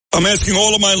I'm asking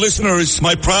all of my listeners,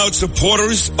 my proud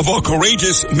supporters of our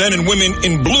courageous men and women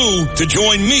in blue, to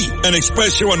join me and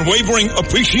express your unwavering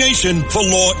appreciation for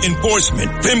law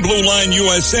enforcement. Thin Blue Line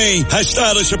USA has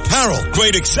stylish apparel,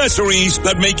 great accessories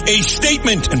that make a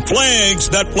statement, and flags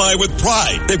that fly with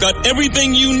pride. They've got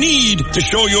everything you need to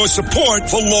show your support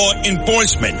for law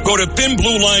enforcement. Go to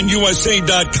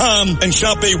thinbluelineusa.com and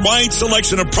shop a wide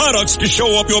selection of products to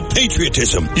show up your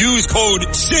patriotism. Use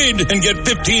code SID and get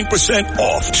 15%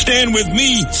 off. Stand with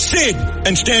me, Sid,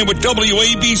 and stand with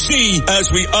WABC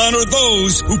as we honor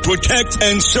those who protect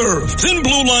and serve.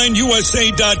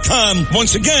 ThinBlueLineUSA.com.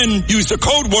 Once again, use the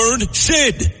code word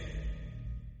SID.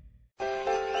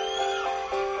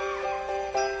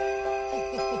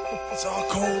 It's all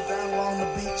cold down along the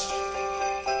beach.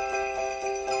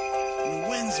 And the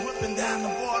wind's whipping down the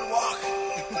boardwalk.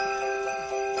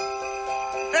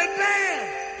 Hey, man!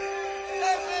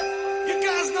 You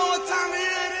guys know what time of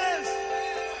year it is?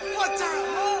 What time?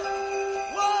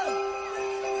 What?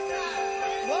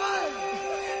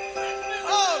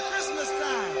 Oh, Christmas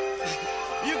time.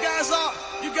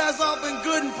 You guys all been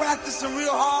good and practicing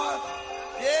real hard?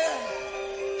 Yeah?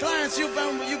 Clarence, you've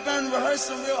been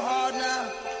rehearsing real hard now.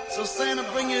 So Santa,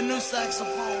 bring you a new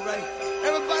saxophone, right?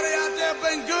 Everybody out there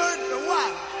been good or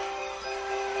what?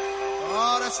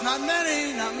 Oh, that's not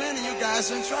many. You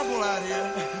guys are in trouble out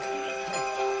here.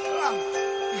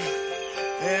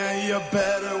 Yeah, you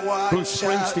better watch Bruce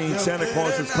Springsteen, Santa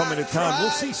Claus is coming to town.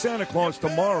 We'll see Santa Claus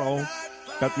tomorrow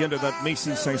at the end of that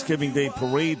Macy's Thanksgiving Day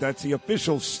parade. That's the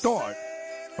official start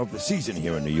of the season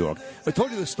here in New York. I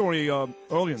told you the story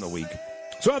earlier in the week.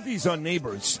 So I have these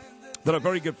neighbors that are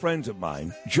very good friends of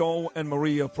mine, Joe and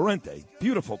Maria Ferrante.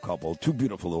 Beautiful couple, two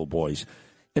beautiful little boys.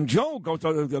 And Joe goes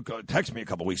text me a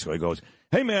couple weeks ago. He goes,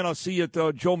 "Hey, man, I'll see you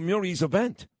at Joe Mure's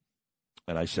event."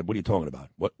 And I said, "What are you talking about?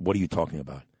 What are you talking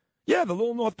about?" "Yeah, the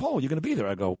Little North Pole. You're going to be there."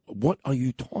 I go, "What are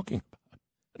you talking about?"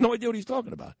 No idea what he's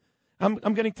talking about.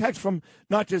 I'm getting texts from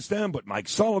not just them, but Mike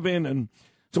Sullivan. And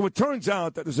so it turns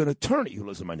out that there's an attorney who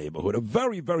lives in my neighborhood, a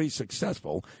very, very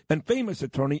successful and famous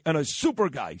attorney, and a super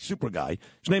guy.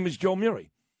 His name is Joe Mure.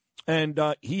 And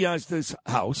he has this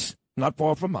house not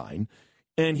far from mine,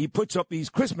 and he puts up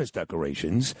these Christmas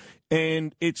decorations,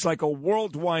 and it's like a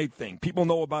worldwide thing. People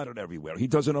know about it everywhere. He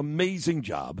does an amazing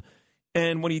job.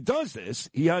 And when he does this,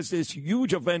 he has this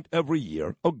huge event every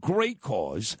year, a great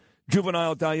cause,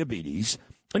 juvenile diabetes,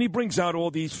 and he brings out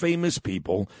all these famous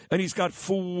people, and he's got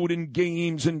food and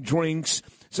games and drinks.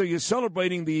 So you're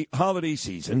celebrating the holiday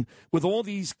season with all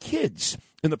these kids.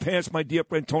 In the past, my dear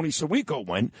friend Tony Sirico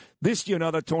went. This year,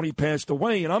 now that Tony passed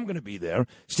away, and I'm going to be there,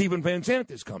 Stephen Van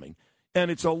Zandt is coming. And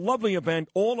it's a lovely event.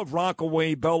 All of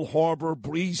Rockaway, Bell Harbor,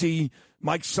 Breezy,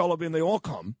 Mike Sullivan, they all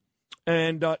come.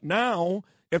 And now,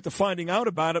 after finding out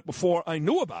about it before I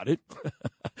knew about it,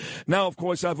 now, of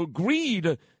course, I've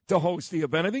agreed to host the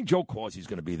event. I think Joe Causey's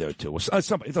going to be there, too.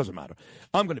 Somebody, it doesn't matter.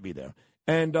 I'm going to be there.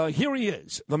 And here he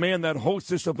is, the man that hosts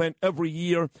this event every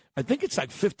year. I think it's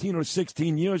like 15 or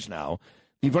 16 years now.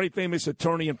 The very famous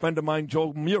attorney and friend of mine,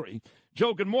 Joe Mure.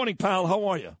 Joe, good morning, pal. How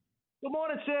are you? Good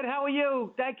morning, Sid. How are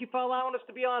you? Thank you for allowing us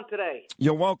to be on today.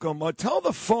 You're welcome. Tell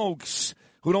the folks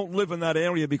who don't live in that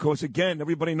area, because, again,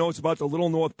 everybody knows about the Little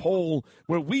North Pole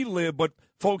where we live, but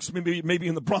folks maybe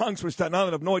in the Bronx or Staten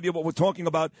Island have no idea what we're talking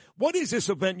about. What is this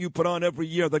event you put on every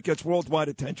year that gets worldwide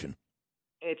attention?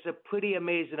 It's a pretty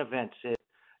amazing event, Sid.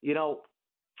 You know,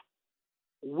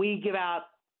 we give out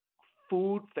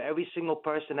food for every single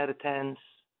person that attends.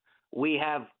 We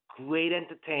have great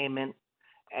entertainment,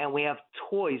 and we have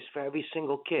toys for every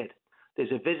single kid.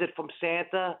 There's a visit from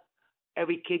Santa.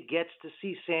 Every kid gets to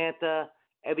see Santa.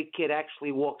 Every kid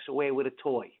actually walks away with a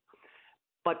toy.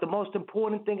 But the most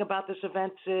important thing about this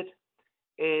event, Sid,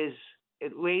 is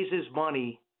it raises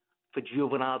money for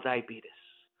juvenile diabetes.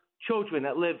 Children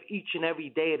that live each and every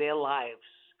day of their lives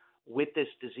with this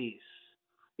disease.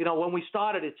 You know, when we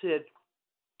started it, Sid,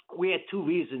 we had two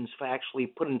reasons for actually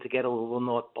putting together the Little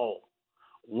North Pole.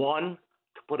 One,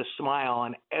 to put a smile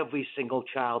on every single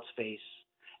child's face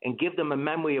and give them a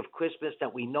memory of Christmas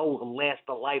that we know will last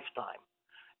a lifetime.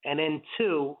 And then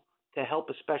two, to help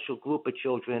a special group of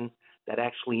children that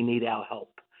actually need our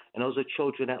help. And those are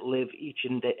children that live each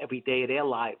and every day of their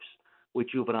lives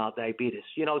with juvenile diabetes.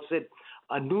 You know, Sid,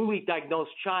 a newly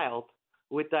diagnosed child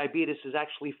with diabetes is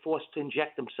actually forced to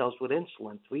inject themselves with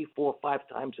insulin 3, 4, 5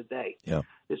 times a day. Yeah.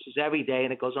 This is every day,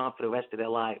 and it goes on for the rest of their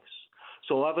lives.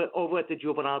 So over at the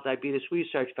Juvenile Diabetes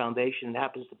Research Foundation, it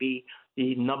happens to be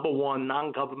the #1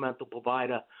 non-governmental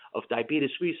provider of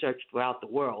diabetes research throughout the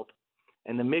world.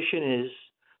 And the mission is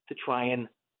to try and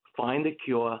find a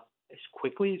cure as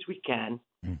quickly as we can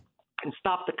and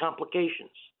stop the complications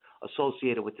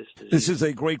associated with this disease. This is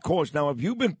a great cause. Now, have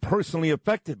you been personally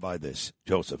affected by this,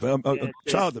 Joseph? A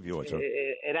child of yours?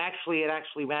 It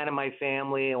actually ran in my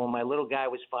family, and when my little guy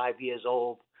was 5 years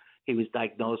old, he was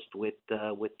diagnosed with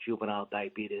juvenile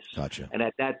diabetes. Gotcha. And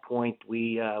at that point,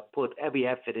 we put every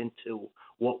effort into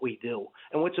what we do.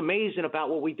 And what's amazing about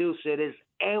what we do, Sid, is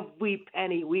every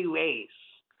penny we raise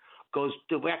goes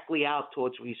directly out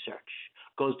towards research,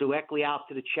 goes directly out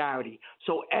to the charity.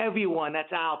 So everyone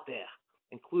that's out there,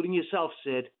 including yourself,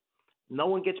 Sid, no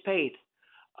one gets paid.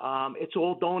 It's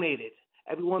all donated.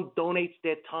 Everyone donates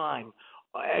their time.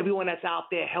 Everyone that's out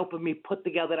there helping me put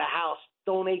together the house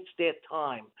donates their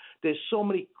time. There's so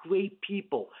many great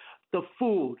people. The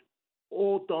food,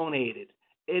 all donated.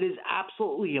 It is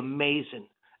absolutely amazing.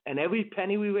 And every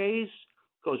penny we raise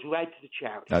goes right to the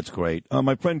charity. That's great.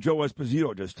 My friend Joe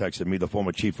Esposito just texted me, the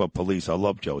former chief of police. I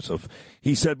love Joseph.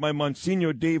 He said, my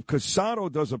Monsignor Dave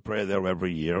Casado does a prayer there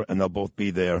every year, and they'll both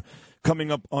be there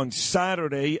coming up on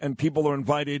Saturday, and people are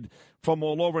invited from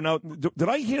all over. Now, did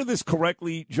I hear this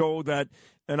correctly, Joe, that,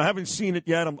 and I haven't seen it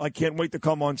yet, I can't wait to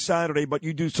come on Saturday, but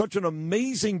you do such an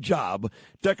amazing job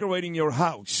decorating your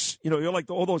house. You know, you're like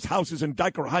all those houses in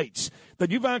Dyker Heights,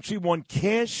 that you've actually won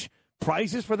cash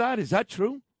prizes for that. Is that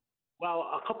true? Well,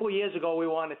 a couple of years ago, we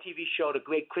were on a TV show, The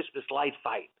Great Christmas Light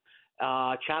Fight.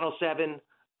 Channel 7,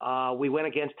 we went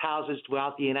against houses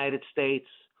throughout the United States.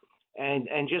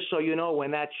 And just so you know,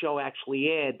 when that show actually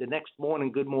aired, the next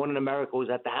morning, Good Morning America was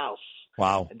at the house.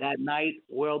 Wow. And that night,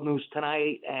 World News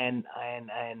Tonight and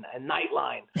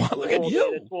Nightline were look at all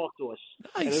you. there to talk to us.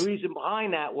 Nice. And the reason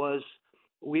behind that was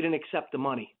we didn't accept the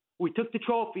money. We took the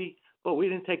trophy, but we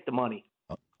didn't take the money.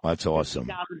 That's awesome.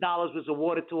 $50,000 was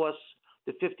awarded to us.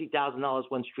 The $50,000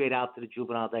 went straight out to the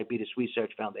Juvenile Diabetes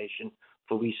Research Foundation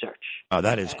for research. Oh,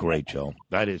 that is great, Joe.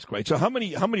 That is great. So how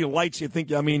many lights do you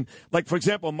think? I mean, like, for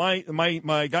example, my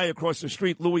guy across the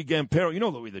street, Louis Gampero, you know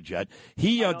Louis the Jet.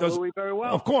 He does Louis very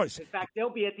well. Of course. In fact,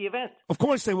 they'll be at the event. Of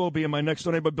course they will be. In my next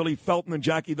door neighbor, Billy Felton and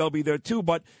Jackie, they'll be there too.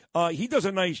 But he does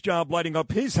a nice job lighting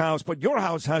up his house, but your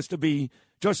house has to be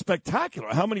just spectacular.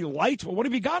 How many lights? What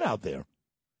have you got out there?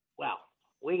 Well,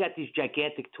 we got these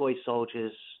gigantic toy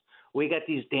soldiers. We got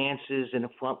these dances in the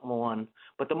front lawn.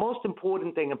 But the most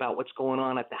important thing about what's going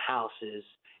on at the house is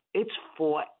it's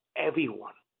for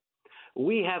everyone.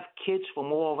 We have kids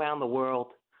from all around the world.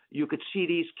 You could see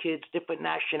these kids, different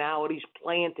nationalities,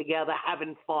 playing together,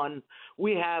 having fun.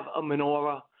 We have a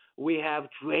menorah. We have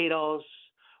dreidels.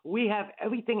 We have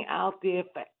everything out there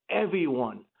for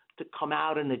everyone to come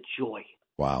out and enjoy.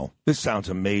 Wow. This sounds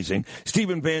amazing.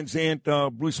 Stephen Van Zandt,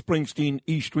 Bruce Springsteen,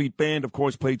 E Street Band, of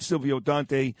course, played Silvio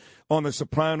Dante on The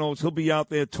Sopranos. He'll be out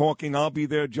there talking. I'll be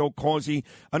there, Joe Causey.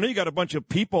 I know you got a bunch of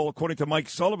people, according to Mike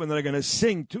Sullivan, that are going to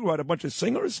sing, too, right? A bunch of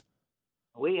singers?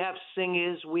 We have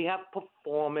singers. We have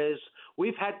performers.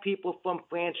 We've had people from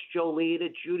France Jolie to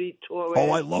Judy Torres.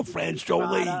 Oh, I love France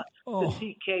Jolie. To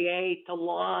TKA, to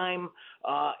Lime,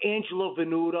 Angelo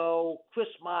Venuto, Chris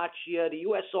Macchia, the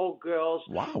U.S. Old Girls.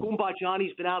 Wow. Goomba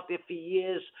Johnny's been out there for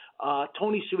years.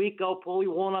 Tony Sirico, Paulie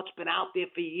Walnut's been out there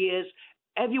for years.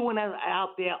 Everyone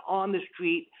out there on the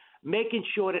street, making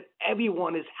sure that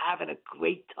everyone is having a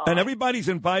great time. And everybody's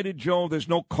invited, Joe. There's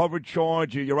no cover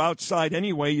charge. You're outside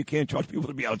anyway. You can't charge people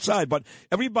to be outside. But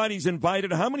everybody's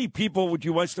invited. How many people would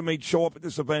you estimate show up at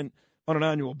this event on an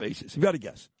annual basis? You got to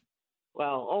guess.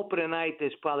 Well, opening night,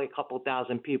 there's probably a couple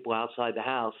thousand people outside the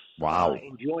house. Wow.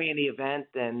 Enjoying the event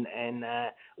and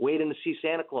waiting to see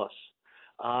Santa Claus.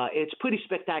 It's pretty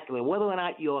spectacular, whether or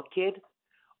not you're a kid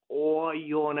or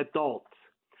you're an adult.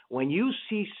 When you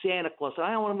see Santa Claus, and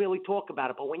I don't want to really talk about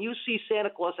it, but when you see Santa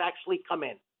Claus actually come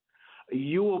in,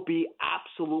 you will be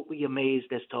absolutely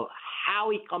amazed as to how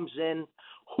he comes in,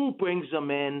 who brings him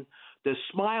in, the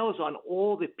smiles on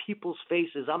all the people's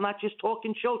faces. I'm not just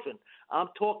talking children. I'm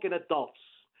talking adults.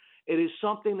 It is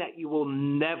something that you will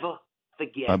never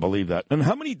forget. I believe that. And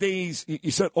how many days,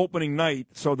 you said opening night,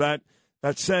 so that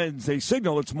sends a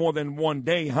signal it's more than one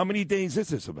day. How many days is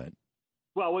this event?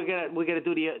 Well, we're gonna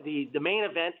do the main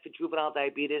event for juvenile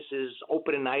diabetes is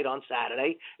opening night on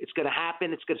Saturday. It's gonna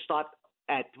happen. It's gonna start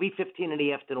at 3:15 in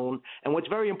the afternoon. And what's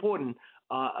very important,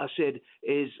 Sid,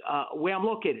 is where I'm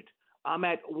located. I'm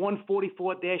at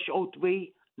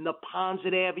 144-03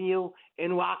 Neponset Avenue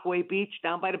in Rockaway Beach,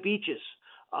 down by the beaches.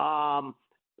 Come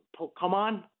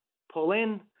on, pull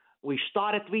in. We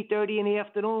start at 3:30 in the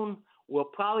afternoon. We'll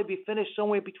probably be finished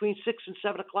somewhere between 6 and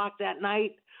 7 o'clock that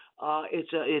night.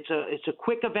 It's a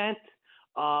quick event.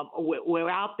 We're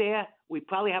out there. We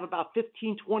probably have about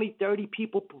 15, 20, 30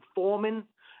 people performing,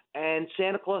 and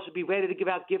Santa Claus will be ready to give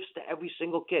out gifts to every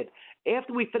single kid.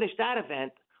 After we finish that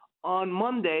event, on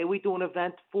Monday, we do an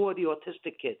event for the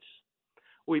autistic kids.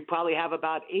 We probably have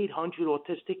about 800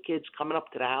 autistic kids coming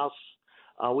up to the house.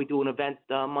 We do an event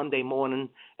Monday morning,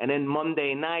 and then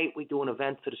Monday night we do an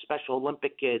event for the Special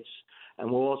Olympic kids. And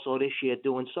we're also this year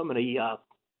doing some of the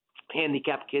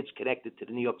handicapped kids connected to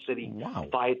the New York City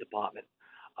Fire Department.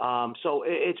 So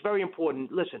it's very important.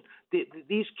 Listen,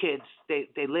 these kids,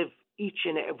 they live each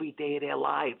and every day of their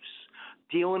lives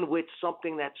dealing with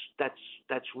something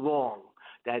that's wrong,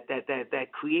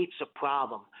 that creates a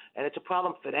problem. And it's a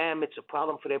problem for them. It's a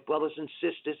problem for their brothers and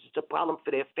sisters. It's a problem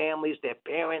for their families, their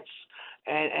parents.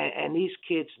 And these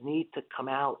kids need to come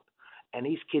out, and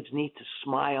these kids need to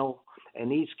smile,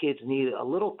 and these kids need a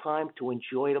little time to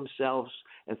enjoy themselves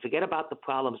and forget about the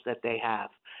problems that they have.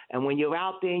 And when you're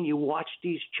out there and you watch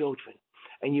these children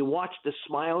and you watch the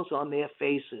smiles on their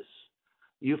faces,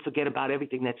 you forget about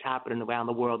everything that's happening around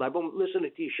the world. I've been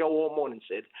listening to your show all morning,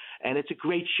 Sid, and it's a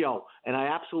great show, and I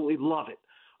absolutely love it.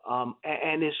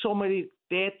 And there's so many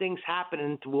bad things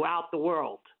happening throughout the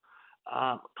world.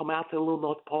 Come out to the little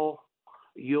North Pole.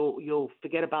 You'll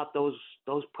forget about those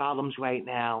problems right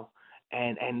now,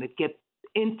 and get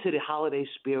into the holiday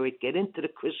spirit, get into the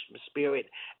Christmas spirit,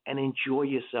 and enjoy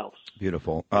yourselves.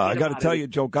 Beautiful. I got to tell you,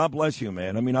 Joe, God bless you,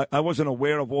 man. I mean, I wasn't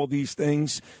aware of all these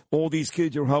things, all these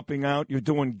kids you're helping out. You're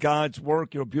doing God's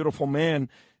work. You're a beautiful man.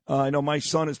 I know my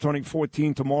son is turning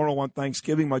 14 tomorrow on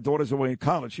Thanksgiving. My daughter's away in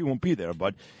college. She won't be there.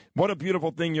 But what a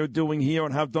beautiful thing you're doing here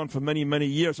and have done for many, many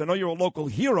years. I know you're a local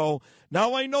hero.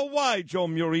 Now I know why, Joe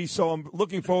Mure. So I'm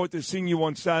looking forward to seeing you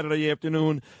on Saturday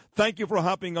afternoon. Thank you for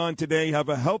hopping on today. Have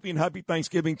a healthy and happy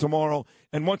Thanksgiving tomorrow.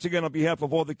 And once again, on behalf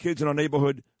of all the kids in our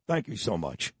neighborhood, thank you so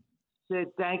much.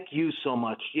 Sid, thank you so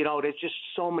much. You know, there's just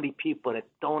so many people that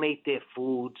donate their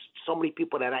foods, so many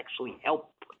people that actually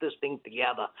help put this thing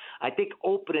together. I think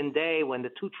opening day, when the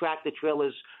 2 tractor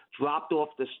trailers dropped off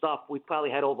the stuff, we probably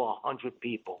had over 100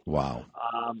 people. Wow.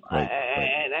 And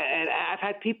I've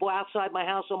had people outside my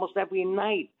house almost every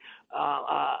night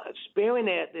sparing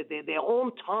their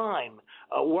own time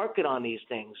working on these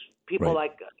things. People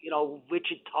like,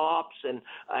 Richard Tops and,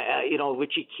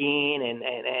 Richie Keene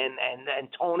and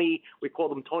Tony. We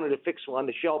call him Tony the Fixer on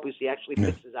the show because he actually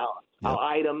fixes our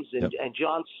items. And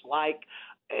John Slike.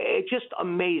 It's just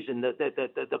amazing,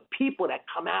 the people that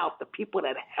come out, the people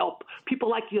that help, people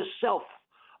like yourself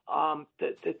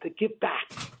to give back.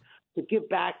 To give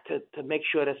back to make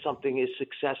sure that something is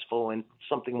successful and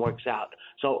something works out.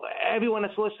 So everyone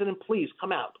that's listening, please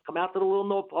come out. Come out to the Little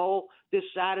North Pole this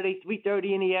Saturday,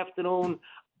 3:30 in the afternoon.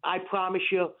 I promise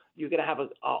you're going to have a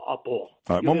ball.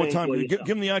 All right, one more time. Give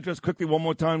them the address quickly one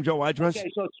more time, Joe. Address?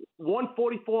 Okay, so it's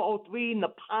 14403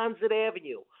 Neponset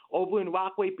Avenue over in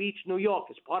Rockaway Beach, New York.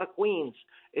 It's part of Queens.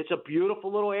 It's a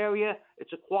beautiful little area.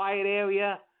 It's a quiet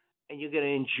area. And you're going to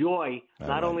enjoy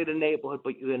not only the neighborhood,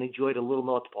 but you're going to enjoy the Little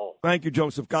North Pole. Thank you,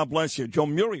 Joseph. God bless you. Joe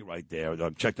Mure right there.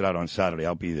 Check it out on Saturday.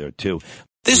 I'll be there, too.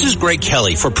 This is Greg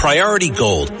Kelly for Priority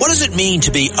Gold. What does it mean to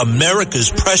be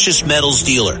America's precious metals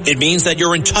dealer? It means that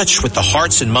you're in touch with the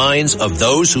hearts and minds of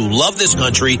those who love this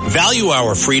country, value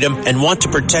our freedom, and want to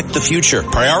protect the future.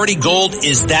 Priority Gold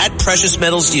is that precious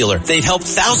metals dealer. They've helped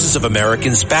thousands of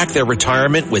Americans back their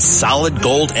retirement with solid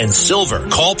gold and silver.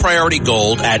 Call Priority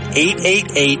Gold at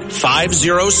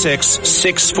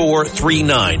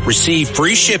 888-506-6439. Receive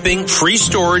free shipping, free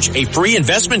storage, a free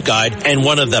investment guide, and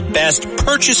one of the best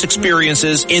purchase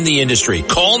experiences in the industry.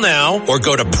 Call now or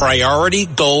go to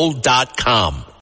PriorityGold.com.